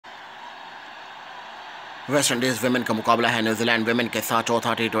West Indies women का मुकाबला है न्यूजीलैंड विमेन के साथ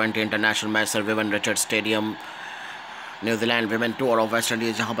चौथा T20 international match sir Vivian Richard stadium New Zealand women tour of West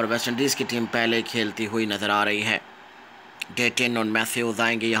Indies, जहां पर वेस्ट इंडीज़ की टीम पहले खेलती हुई नज़र आ रही है। डे 10 और मैथ्यूज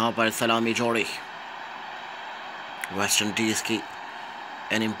आएंगे यहां पर सलामी जोड़ी। वेस्ट इंडीज़ की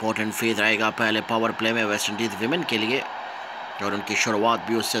एन इम्पोर्टेंट फेज रहेगा पहले पावर प्ले में वेस्ट इंडीज़ विमेन के लिए, और उनकी शुरुआत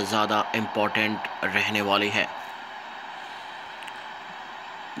भी उससे ज़्यादा इम्पोर्टेंट रहने वाली है।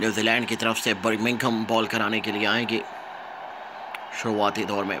 न्यूजीलैंड की तरफ से बर्मिंघम बॉल कराने के लिए आएंगी शुरुआती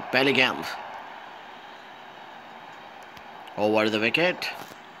दौर में। पहले गेंद over the wicket,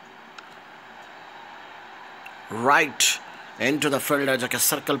 right into the fielder, जो कि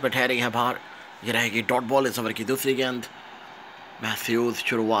सर्कल पे ठहरी है बाहर। ये रहेगी डॉट बॉल। इस ओवर की दूसरी गेंद। मैथ्यूज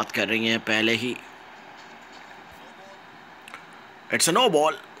शुरुआत कर रही हैं पहले ही। इट्स अ नो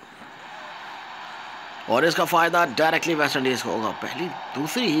बॉल और इसका फ़ायदा डायरेक्टली वेस्ट इंडीज़ को होगा। पहली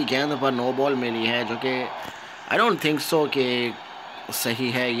दूसरी ही गेंद पर नो बॉल मिली है, जो कि आई डोंट थिंक सो कि सही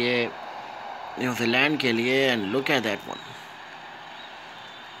है ये न्यूजीलैंड के लिए। And look at that one,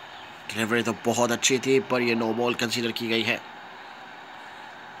 delivery तो बहुत अच्छी थी पर ये नो बॉल कंसीडर की गई है।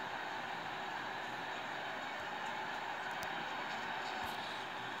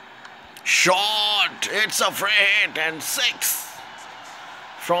 Shot, it's a free hit and 6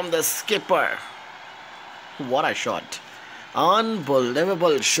 from the skipper. What a shot!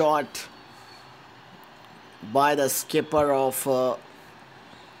 Unbelievable shot by the skipper of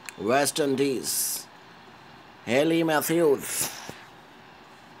West Indies, Hayley Matthews.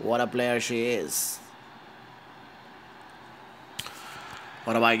 What a player she is!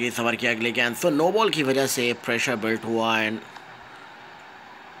 और अब आएगी सवर की अगली गेंद। तो नो बॉल की वजह से प्रेशर बिल्ट हुआ एंड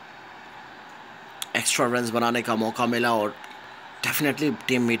एक्स्ट्रा रन्स बनाने का मौका मिला, और डेफिनेटली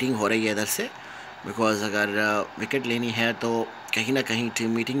टीम मीटिंग हो रही है इधर से, बिकॉज अगर विकेट लेनी है तो कहीं ना कहीं टीम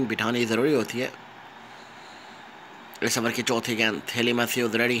मीटिंग बिठानी ज़रूरी होती है। इस ओवर की चौथी गेंद। हेली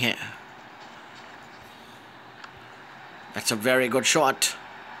मैथ्यूज रेडी हैं। That's a very good shot.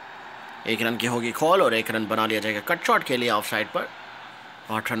 1 run की होगी कॉल और 1 रन बना लिया जाएगा कट शॉट के लिए ऑफ साइड पर।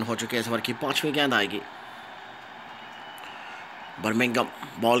 8 रन हो चुके हैं। इस ओवर की 5वीं गेंद आएगी। Birmingham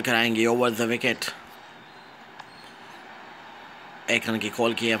ball कराएंगी over the wicket. 1 run की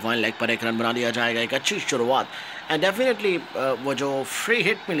कॉल की है। वन लेग पर 1 रन बना लिया जाएगा। एक अच्छी शुरुआत एंड डेफिनेटली वो जो फ्री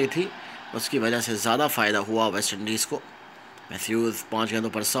हिट मिली थी उसकी वजह से ज़्यादा फ़ायदा हुआ वेस्ट इंडीज़ को। मैथ्यूज 5 गेंदों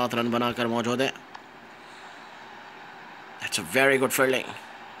पर 7 रन बनाकर मौजूद है। That's a very good fielding.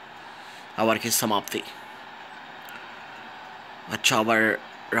 Over की समाप्ति। अच्छा ओवर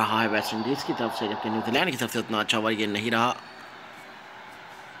रहा है वेस्ट इंडीज़ की तरफ से, जबकि न्यूजीलैंड की तरफ से उतना अच्छा ओवर ये नहीं रहा,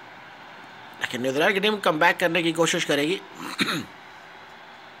 लेकिन न्यूजीलैंड की टीम कम बैक करने की कोशिश करेगी।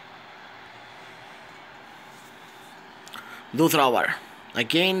 दूसरा ओवर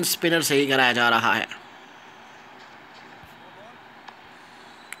अगेन स्पिनर से ही कराया जा रहा है।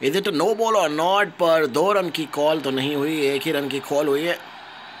 इज इट नो बॉल और नॉट, पर 2 रन की कॉल तो नहीं हुई, 1 ही रन की कॉल हुई है।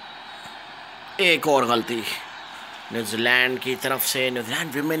 एक और गलती न्यूजीलैंड की तरफ से।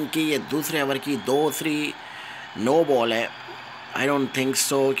 न्यूजीलैंड विमेन की ये दूसरे ओवर की दूसरी नो बॉल है। आई डोंट थिंक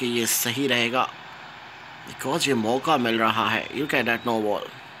सो कि ये सही रहेगा, बिकॉज ये मौका मिल रहा है। You can that no ball.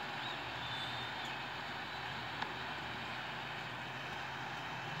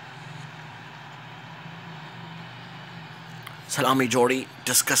 सलामी जोड़ी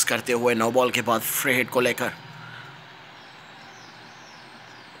डिस्कस करते हुए नो बॉल के बाद फ्री हिट को लेकर,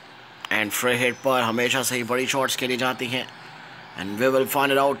 एंड फ्री हिट पर हमेशा से ही बड़ी शॉट्स खेली जाती हैं and we will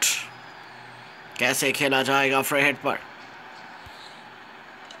find it out कैसे खेला जाएगा फ्री हिट पर।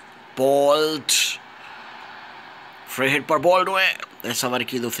 बॉल्ड फ्री हिट पर बॉल्ड हुए। इस ओवर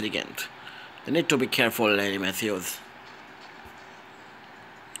की दूसरी गेंद। They need to be careful Hayley Matthews.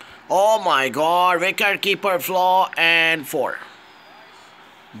 Oh my God! Wicket keeper flaw and 4।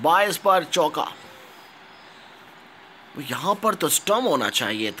 22 पर चौका। यहाँ पर तो स्टम्प होना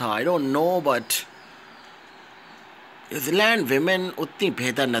चाहिए था। I don't know, but New Zealand women उतनी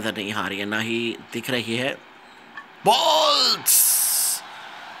बेहतर नजर नहीं आ रही है, ना ही दिख रही है। Balls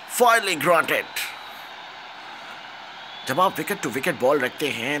finally granted. जब आप विकेट टू विकेट बॉल रखते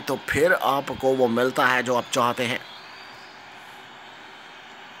हैं तो फिर आपको वो मिलता है जो आप चाहते हैं।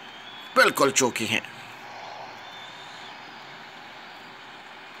 बिल्कुल चौकी हैं।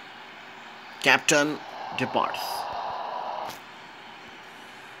 Captain departs.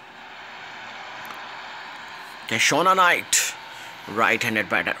 Keshona Knight, right-handed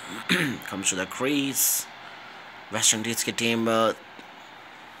batter, comes to the crease. West Indies की टीम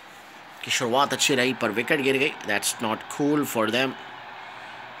की शुरुआत अच्छी रही पर विकेट गिर गई। That's not cool for them.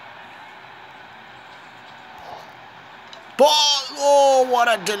 Ball, oh what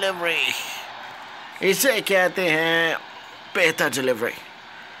a delivery! इसे कहते हैं बेहतर डिलीवरी।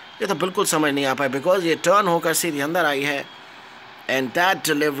 ये तो बिल्कुल समझ नहीं आ पाया बिकॉज ये टर्न होकर सीधी अंदर आई है and that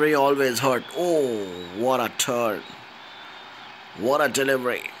delivery always hurt. Oh what a turn, what a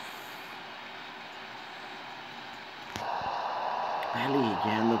delivery. पहली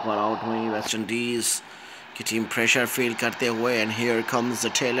गेंद पर आउट हुई वेस्ट इंडीज की टीम प्रेशर फील करते हुए and here comes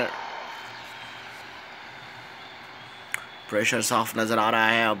the Taylor. Pressure साफ नज़र आ रहा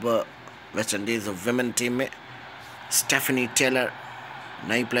है अब वेस्ट इंडीज विमेन टीम में। स्टेफनी टेलर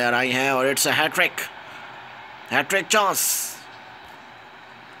नई प्लेयर आई हैं और it's a hat trick, hat trick chance.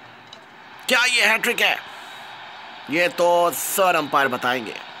 क्या ये हैट्रिक है? ये तो सर अंपायर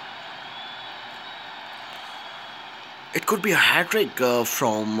बताएंगे। It could be a hat-trick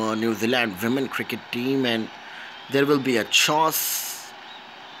from New Zealand women cricket team and there will be a chance.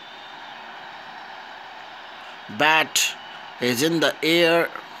 Bat is in the air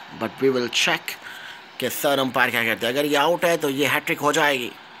but we will check कि sir umpire क्या कहते हैं। अगर ये आउट है तो ये हैट्रिक हो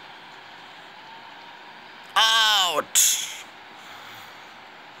जाएगी। Out.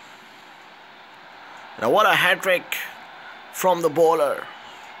 Now what a hat-trick from the bowler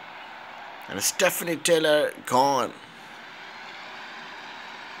and Stephanie Taylor gone.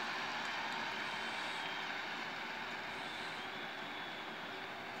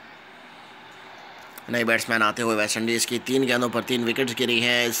 नए बैट्समैन आते हुए वेस्ट इंडीज की 3 गेंदों पर 3 विकेट्स गिरी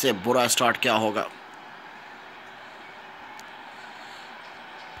हैं। इससे बुरा स्टार्ट क्या होगा?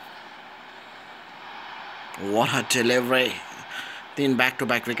 What a delivery. 3 back to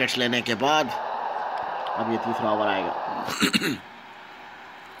back wickets लेने के बाद अब ये तीसरा ओवर आएगा।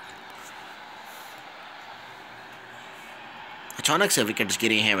 अचानक से विकेट्स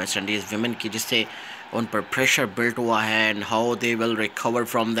गिरी हैं वेस्ट इंडीज विमेन की जिससे उन पर प्रेशर बिल्ट हुआ है and how they will recover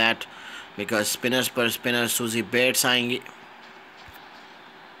from that because spinners पर स्पिनर सूजी बेट्स आएंगी।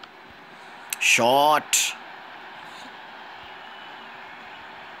 Shot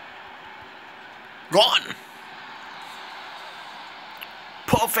gone.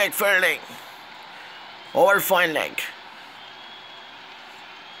 Perfect fielding over fine leg.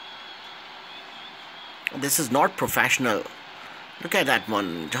 This is not professional. Look at that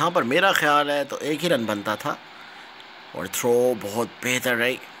one. जहां पर मेरा ख्याल है तो एक ही रन बनता था और थ्रो बहुत बेहतर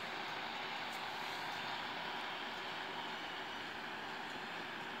रही।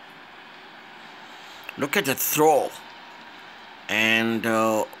 Look at the throw and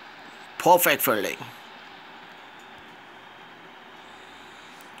perfect fielding.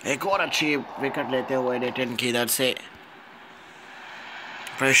 एक और अच्छी विकेट लेते हुए डेटन की इधर से।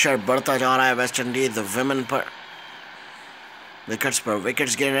 प्रेशर बढ़ता जा रहा है वेस्ट इंडीज विमेन पर। विकेट्स पर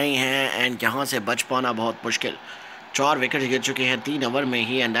विकेट्स गिर रही हैं एंड यहाँ से बच पाना बहुत मुश्किल। 4 विकेट्स गिर चुके हैं 3 ओवर में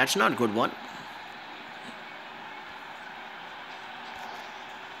ही and that's not good one.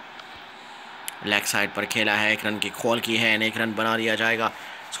 Leg side पर खेला है, 1 रन की खोल की है एंड 1 रन बना दिया जाएगा।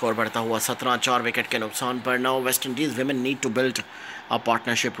 स्कोर बढ़ता हुआ 17, 4 विकेट के नुकसान पर। Now West Indies women need to build a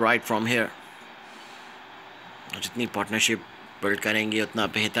partnership right from here. जितनी पार्टनरशिप बिल्ड करेंगे उतना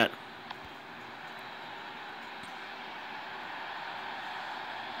बेहतर।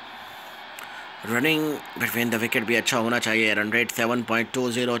 रनिंग बिटवीन द विकेट भी अच्छा होना चाहिए। रन रेट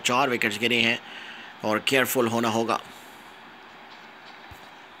 7.20, 4 विकेट्स गिरे हैं और केयरफुल होना होगा।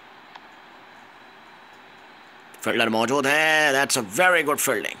 फील्डर मौजूद है। That's a very good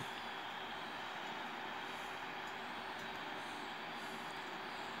fielding.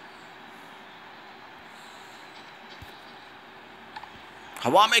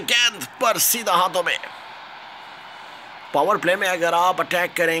 हवा में गेंद पर सीधा हाथों में। पावर प्ले में अगर आप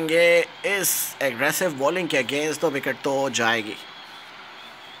अटैक करेंगे इस एग्रेसिव बॉलिंग के अगेंस्ट तो विकेट तो जाएगी।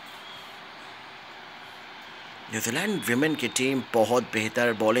 न्यूजीलैंड विमेन की टीम बहुत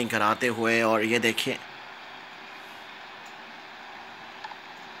बेहतर बॉलिंग कराते हुए और ये देखिए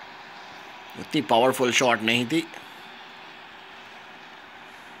उतनी पावरफुल शॉट नहीं थी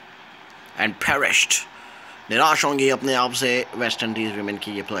एंड पेरिश्ड। निराश होंगी अपने आप से वेस्ट इंडीज विमेन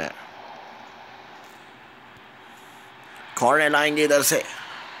की ये प्लेयर। कॉर्नर लाएंगे इधर से।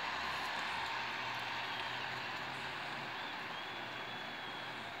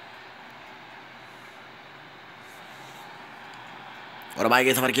 और अब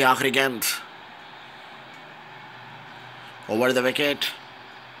आएगी सफर की आखिरी गेंद over the wicket,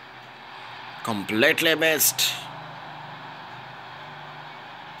 completely missed.